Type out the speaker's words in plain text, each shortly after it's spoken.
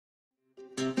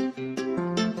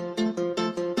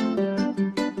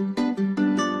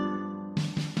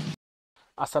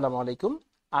আসসালামু আলাইকুম।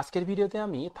 আজকের ভিডিওতে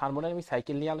আমি থার্মোডাইনামিক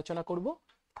সাইকেল নিয়ে আলোচনা করব।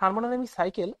 থার্মোডাইনামিক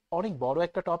সাইকেল অনেক বড়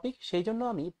একটা টপিক, সেই জন্য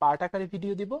আমি পার্ট আকারে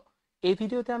ভিডিও দিব। এই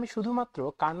ভিডিওতে আমি শুধুমাত্র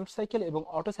কার্নোট সাইকেল এবং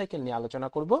অটো সাইকেল নিয়ে আলোচনা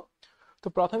করব। তো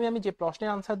প্রথমে আমি যে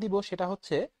প্রশ্নের আনসার দিব সেটা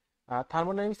হচ্ছে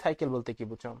থার্মোডাইনামিক সাইকেল বলতে কি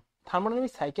বুঝো?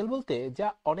 থার্মোডাইনামিক সাইকেল বলতে যা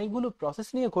অনেকগুলো প্রসেস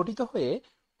নিয়ে গঠিত হয়ে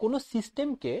কোনো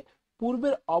সিস্টেমকে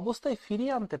পূর্বের অবস্থায়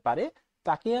ফিরিয়ে আনতে পারে,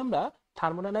 তাকে আমরা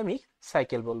থার্মোডাইনামিক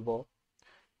সাইকেল বলবো।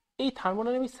 এই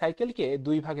থার্মোডাইনামিক সাইকেলকে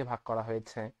দুই ভাগে ভাগ করা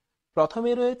হয়েছে।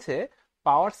 প্রথমে রয়েছে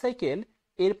পাওয়ার সাইকেল,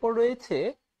 এরপর রয়েছে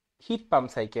হিট পাম্প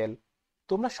সাইকেল।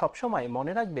 তোমরা সবসময়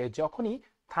মনে রাখবে, যখনই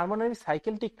থার্মোডাইনামিক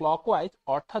সাইকেলটি ক্লকওয়াইজ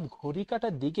অর্থাৎ ঘড়ি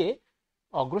কাঁটার দিকে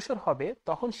অগ্রসর হবে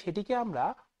তখন সেটিকে আমরা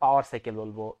পাওয়ার সাইকেল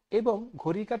বলবো, এবং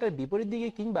ঘড়ির কাঁটার বিপরীত দিকে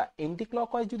কিংবা এন্টি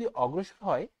ক্লকওয়াইজ যদি অগ্রসর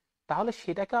হয় তাহলে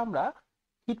সেটাকে আমরা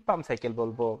হিট পাম্প সাইকেল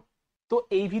বলবো। তো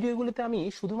এই ভিডিওগুলোতে আমি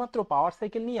শুধুমাত্র পাওয়ার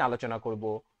সাইকেল নিয়ে আলোচনা করব।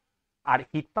 আর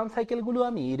হিট পাম্প সাইকেলগুলো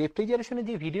আমি রেফ্রিজারেশনের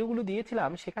যে ভিডিওগুলো দিয়েছিলাম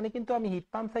সেখানে কিন্তু আমি হিট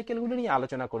পাম্প সাইকেলগুলো নিয়ে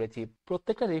আলোচনা করেছি।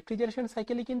 প্রত্যেকটা রেফ্রিজারেশন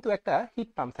সাইকেলই কিন্তু একটা হিট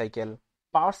পাম্প সাইকেল।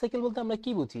 পাওয়ার সাইকেল বলতে আমরা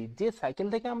কি বুঝি? যে সাইকেল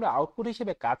থেকে আমরা আউটপুট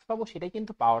হিসেবে কাজ পাবো সেটাই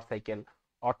কিন্তু পাওয়ার সাইকেল,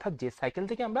 অর্থাৎ যে সাইকেল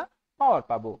থেকে আমরা পাওয়ার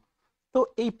পাবো। তো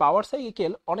এই পাওয়ার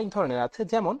সাইকেল অনেক ধরনের আছে,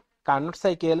 যেমন Carnot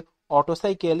cycle, auto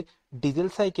cycle, diesel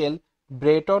cycle,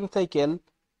 Brereton cycle,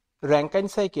 র্যাঙ্কাইন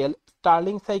cycle,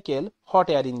 Sterling cycle, hot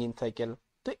air engine cycle.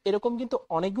 তো এরকম কিন্তু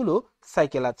অনেকগুলো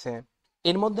সাইকেল আছে।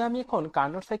 এর মধ্যে আমি এখন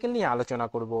কার্নোট সাইকেল নিয়ে আলোচনা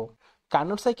করব।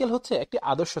 কার্নোট সাইকেল হচ্ছে একটি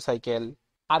আদর্শ সাইকেল।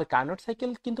 আর কার্নোট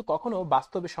সাইকেল কিন্তু কখনো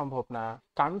বাস্তবে সম্ভব না।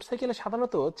 কার্নোট সাইকেলে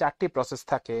সাধারণত চারটি প্রসেস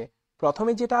থাকে।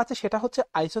 প্রথমে যেটা আছে সেটা হচ্ছে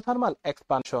আইসোথার্মাল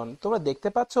এক্সপানশন। তোমরা দেখতে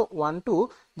পাচ্ছ 1-2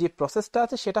 যে প্রসেসটা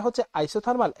আছে সেটা হচ্ছে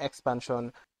আইসোথার্মাল এক্সপানশন।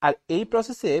 আর এই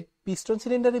প্রসেসে পিস্টন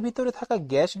সিলিন্ডারের ভিতরে থাকা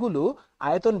গ্যাসগুলো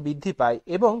আয়তন বৃদ্ধি পায়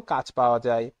এবং কাজ পাওয়া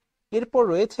যায়। এরপর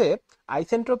রয়েছে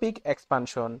আইসেন্ট্রপিক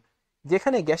এক্সপানশন,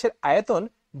 যেখানে গ্যাসের আয়তন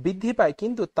বৃদ্ধি পায়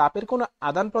কিন্তু তাপের কোনো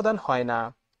আদান প্রদান হয় না।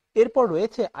 এরপর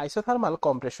রয়েছে আইসোথার্মাল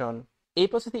কম্প্রেশন। এই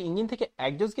প্রসেসে ইঞ্জিন থেকে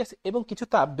একজস্ট গ্যাস এবং কিছু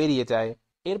তাপ বেরিয়ে যায়।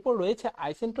 এরপর রয়েছে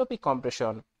আইসেন্ট্রপিক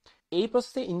কম্প্রেশন। এই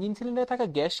প্রসেসে ইঞ্জিন সিলিন্ডারে থাকা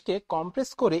গ্যাসকে কম্প্রেস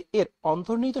করে এর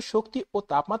অন্তর্নিহিত শক্তি ও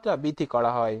তাপমাত্রা বৃদ্ধি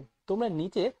করা হয়। তোমরা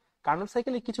নিচে কার্নোট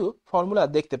সাইকেলের কিছু ফর্মুলা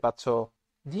দেখতে পাচ্ছ।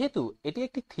 যেহেতু এটি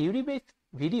একটি থিওরি বেসড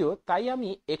ভিডিও, তাই আমি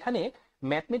এখানে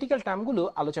ম্যাথমেটিক্যাল টার্মগুলো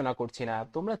আলোচনা করছি না।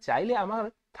 তোমরা চাইলে আমার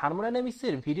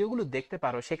থার্মোডাইনামিক্সের ভিডিওগুলো দেখতে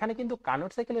পারো, সেখানে কিন্তু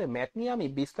কার্নোট সাইকেলের ম্যাথ নিয়ে আমি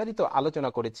বিস্তারিত আলোচনা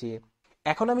করেছি।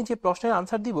 এখন আমি যে প্রশ্নের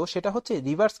আনসার দিব সেটা হচ্ছে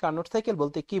রিভার্স কার্নোট সাইকেল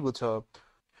বলতে কি বুঝো?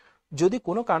 যদি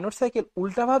কোনো কার্নোট সাইকেল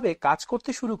উল্টাভাবে কাজ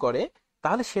করতে শুরু করে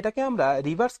তাহলে সেটাকে আমরা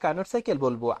রিভার্স কার্নোট সাইকেল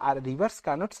বলবো। আর রিভার্স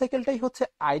কার্নোট সাইকেলটাই হচ্ছে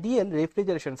আইডিয়াল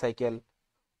রেফ্রিজারেশন সাইকেল।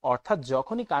 অর্থাৎ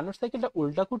যখনই কার্নোট সাইকেলটা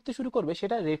উল্টা করতে শুরু করবে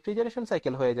সেটা রেফ্রিজারেশন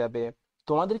সাইকেল হয়ে যাবে।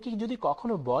 তোমাদেরকে যদি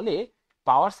কখনো বলে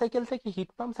পাওয়ার সাইকেল থেকে হিট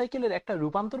পাম্প সাইকেলের একটা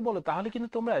রূপান্তর বলো, তাহলে কিন্তু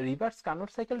তোমরা রিভার্স কার্নোট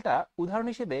সাইকেলটা উদাহরণ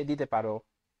হিসেবে দিতে পারো।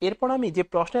 এরপর আমি যে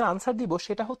প্রশ্নের আনসার দিব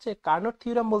সেটা হচ্ছে কার্নোট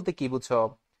থিওরাম বলতে কি বুঝো?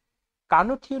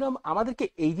 কার্নোট থিওরাম আমাদেরকে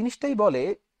এই জিনিসটাই বলে,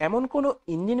 এমন কোনো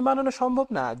ইঞ্জিন বানানো সম্ভব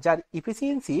না যার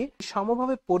ইফিসিয়েন্সি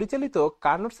সমভাবে পরিচালিত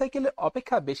কার্নোট সাইকেলের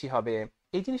অপেক্ষা বেশি হবে।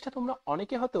 এই জিনিসটা তোমরা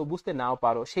অনেকে হয়তো বুঝতে নাও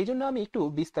পারো, সেই জন্য আমি একটু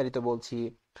বিস্তারিত বলছি।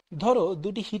 ধরো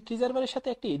দুটি হিট রিজার্ভারের সাথে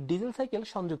একটি ডিজেল সাইকেল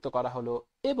সংযুক্ত করা হলো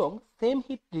এবং সেম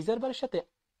হিট রিজার্ভারের সাথে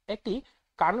একটি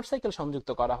কার্নোট সাইকেল সংযুক্ত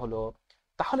করা হলো।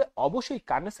 তাহলে অবশ্যই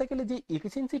কার্নোট সাইকেলে যে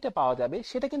ইফিসিয়েন্সিটা পাওয়া যাবে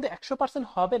সেটা কিন্তু 100%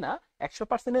 হবে না।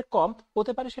 100%-এর কম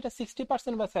হতে পারে, সেটা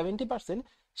 60% বা 70%।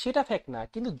 সেটা ফ্যাক্ট না,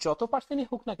 কিন্তু যত পার্সেন্টই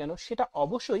হোক না কেন সেটা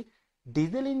অবশ্যই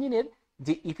ডিজেল ইঞ্জিনের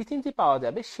যে ইফিসিয়েন্সি পাওয়া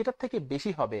যাবে সেটার থেকে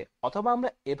বেশি হবে। অথবা আমরা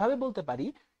এভাবে বলতে পারি,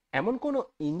 এমন কোনো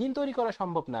ইঞ্জিন তৈরি করা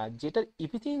সম্ভব না যেটার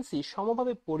ইফিসিয়েন্সি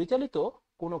সমভাবে পরিচালিত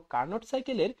কোনো কার্নোট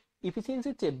সাইকেলের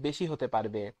ইফিসিয়েন্সির চেয়ে বেশি হতে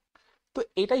পারবে। তো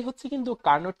এটাই হচ্ছে কিন্তু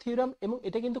কার্নোট থিওরাম, এবং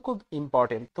এটা কিন্তু খুব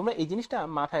ইম্পর্টেন্ট, তোমরা এই জিনিসটা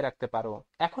মাথায় রাখতে পারো।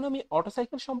 এখন আমি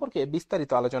অটোসাইকেল সম্পর্কে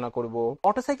বিস্তারিত আলোচনা করব।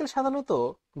 অটোসাইকেল সাধারণত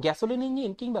গ্যাসোলিন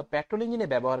ইঞ্জিন কিংবা পেট্রোল ইঞ্জিনে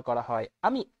ব্যবহার করা হয়।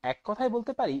 আমি এক কথায়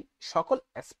বলতে পারি সকল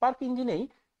স্পার্ক ইঞ্জিনেই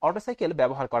অটোসাইকেল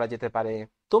ব্যবহার করা যেতে পারে।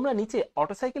 তোমরা নিচে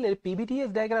অটোসাইকেলের পিভিটিএস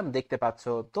ডায়াগ্রাম দেখতে পাচ্ছ।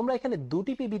 তোমরা এখানে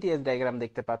দুটি পিভিটিএস ডায়াগ্রাম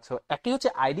দেখতে পাচ্ছ। একটি হচ্ছে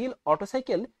আইডিয়াল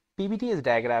অটোসাইকেল পিভিটিএস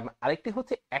ডায়াগ্রাম, আরেকটি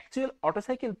হচ্ছে অ্যাকচুয়াল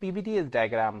অটোসাইকেল পিভিটিএস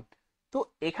ডায়াগ্রাম। তো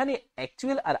এখানে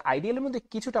অ্যাকচুয়াল আর আইডিয়ালের মধ্যে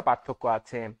কিছুটা পার্থক্য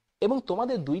আছে, এবং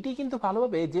তোমাদের দুইটি কিন্তু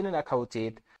ভালোভাবে জেনে রাখা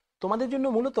উচিত। তোমাদের জন্য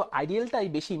মূলত আইডিয়ালটাই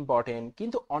বেশি ইম্পর্টেন্ট,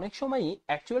 কিন্তু অনেক সময়ই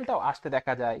অ্যাকচুয়ালটাও আসতে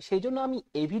দেখা যায়। সেই জন্য আমি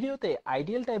এই ভিডিওতে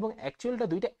আইডিয়ালটা এবং অ্যাকচুয়ালটা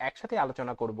দুইটা একসাথে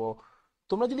আলোচনা করব।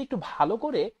 তোমরা যদি একটু ভালো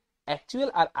করে অ্যাকচুয়াল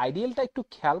আর আইডিয়ালটা একটু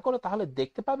খেয়াল করো তাহলে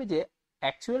দেখতে পাবে যে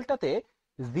অ্যাকচুয়ালটাতে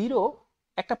 0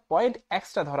 একটা পয়েন্ট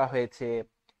এক্সট্রা ধরা হয়েছে।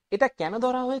 এটা কেন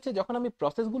ধরা হয়েছে যখন আমি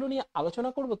প্রসেসগুলো নিয়ে আলোচনা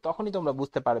করব তখনই তোমরা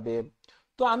বুঝতে পারবে।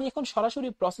 তো আমি এখন সরাসরি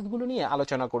প্রসেসগুলো নিয়ে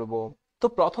আলোচনা করব। তো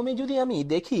প্রথমে যদি আমি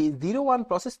দেখি 0-1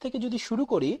 প্রসেস থেকে যদি শুরু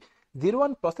করি,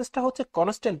 01 প্রসেসটা হচ্ছে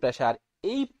কনস্ট্যান্ট প্রেসার।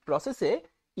 এই প্রসেসে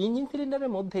ইঞ্জিন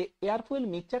সিলিন্ডারের মধ্যে এয়ার ফুয়েল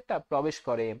মিক্সচারটা প্রবেশ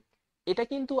করে। এটা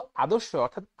কিন্তু আদর্শ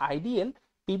অর্থাৎ আইডিয়াল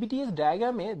পিভিটিএস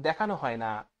ডায়াগ্রামে দেখানো হয়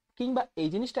না, কিংবা এই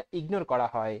জিনিসটা ইগনোর করা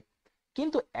হয়।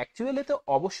 কিন্তু অ্যাকচুয়ালি তো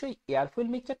অবশ্যই এয়ার ফুয়েল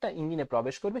মিক্সচারটা ইঞ্জিনে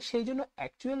প্রবেশ করবে, সেই জন্য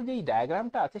অ্যাকচুয়াল যেই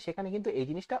ডায়াগ্রামটা আছে সেখানে কিন্তু এই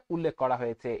জিনিসটা উল্লেখ করা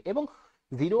হয়েছে এবং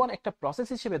 01 একটা প্রসেস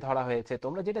হিসেবে ধরা হয়েছে,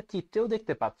 তোমরা যেটা চিত্রেও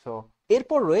দেখতে পাচ্ছ।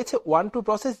 এরপর রয়েছে 1-2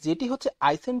 প্রসেস, যেটি হচ্ছে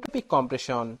আইসেন্ট্রপিক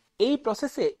কম্প্রেশন। এই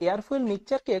প্রসেসে এয়ার ফুয়েল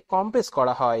মিক্সচারকে কম্প্রেস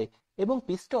করা হয় এবং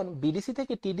পিস্টন বিডিসি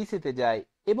থেকে টিডিসি তে যায়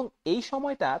এবং এই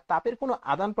সময়টা তাপের কোনো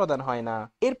আদান প্রদান হয় না।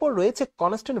 এরপর রয়েছে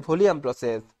কনস্ট্যান্ট ভলিউম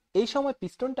প্রসেস। এই সময়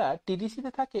পিস্টনটা টিডিসি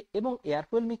তে থাকে এবং এয়ার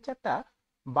ফুয়েল মিক্সচারটা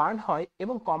বার্ন হয়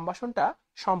এবং কম্বাসনটা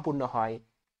সম্পূর্ণ হয়।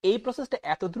 এই প্রসেসটা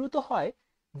এত দ্রুত হয়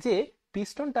যে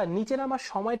পিস্টনটা নিচে নামার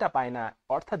সময়টা পায় না,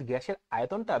 অর্থাৎ গ্যাসের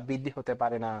আয়তনটা বৃদ্ধি হতে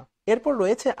পারে না। এরপর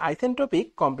রয়েছে আইসেন্ট্রপিক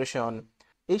কম্প্রেশন।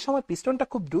 এই সময় পিস্টনটা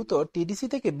খুব দ্রুত টিডিসি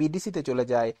থেকে বিডিসি তে চলে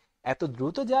যায়। এত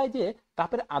দ্রুত যায় যে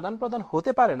তাপের আদান প্রদান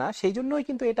হতে পারে না, সেই জন্যই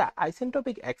কিন্তু এটা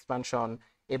আইসেন্ট্রপিক এক্সপানশন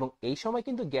এবং এই সময়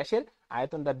কিন্তু গ্যাসের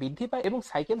আয়তনটা বৃদ্ধি পায় এবং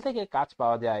সাইকেল থেকে কাজ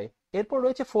পাওয়া যায়। এরপর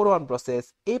রয়েছে 4-1 প্রসেস।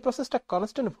 এই প্রসেসটা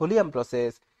কনস্ট্যান্ট ভলিউম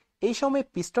প্রসেস। এই সময়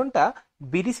পিস্টনটা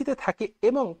বিডিসি তে থাকে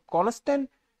এবং কনস্ট্যান্ট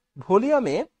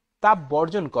ভলিউমে তাপ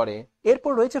বর্জন করে।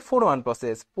 এরপর রয়েছে 4-1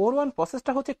 প্রসেস। 4-1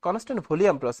 প্রসেসটা হচ্ছে কনস্ট্যান্ট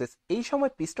ভলিউম প্রসেস। এই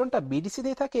সময় পিস্টনটা বিডিসি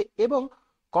তে থাকে এবং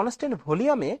কনস্ট্যান্ট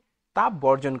ভলিউমে তাপ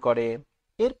বর্জন করে।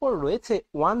 এরপর রয়েছে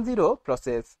 1-0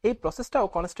 প্রসেস। এই প্রসেসটাও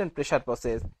কনস্ট্যান্ট প্রেসার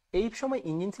প্রসেস। এই সময়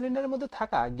ইঞ্জিন সিলিন্ডারের মধ্যে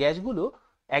থাকা গ্যাসগুলো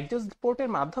এক্সজস্ট পোর্টের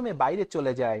মাধ্যমে বাইরে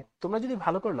চলে যায়। তোমরা যদি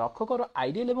ভালো করে লক্ষ্য করো,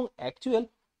 আইডিয়াল এবং অ্যাকচুয়াল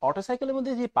অটোসাইকেলের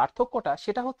মধ্যে যে পার্থক্যটা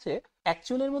সেটা হচ্ছে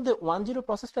অ্যাকচুয়ালের মধ্যে 1-0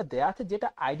 প্রসেসটা দেয়া আছে, যেটা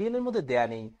আইডিয়ালের মধ্যে দেয়া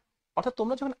নেই। অর্থাৎ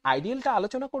তোমরা যখন আইডিয়ালটা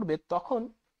আলোচনা করবে তখন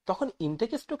তখন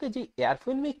ইনটেক স্ট্রোকে যে এয়ার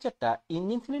ফুয়েল মিক্সচারটা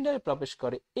ইঞ্জিন সিলিন্ডারে প্রবেশ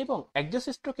করে এবং এক্সজস্ট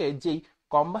স্ট্রোকে যেই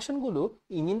কম্বাসন গুলো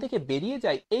ইঞ্জিন থেকে বেরিয়ে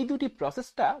যায়, এই দুটি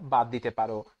প্রসেসটা বাদ দিতে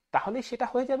পারো, তাহলে সেটা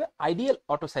হয়ে যাবে আইডিয়াল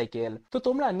অটোসাইকেল। তো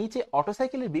তোমরা নিচে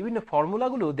অটোসাইকেলের বিভিন্ন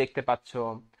ফর্মুলাগুলো দেখতে পাচ্ছ।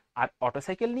 আর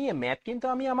অটোসাইকেল নিয়ে ম্যাথ কিন্তু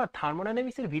আমি আমার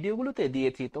থার্মোডাইনামিক্সের ভিডিওগুলোতে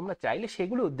দিয়েছি, তোমরা চাইলে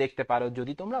সেগুলো দেখতে পারো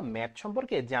যদি তোমরা ম্যাথ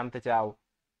সম্পর্কে জানতে চাও।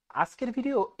 আজকের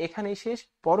ভিডিও এখানেই শেষ।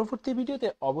 পরবর্তী ভিডিওতে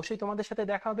অবশ্যই তোমাদের সাথে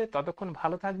দেখা হবে। ততক্ষণ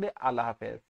ভালো থাকবে। আল্লাহ হাফেজ।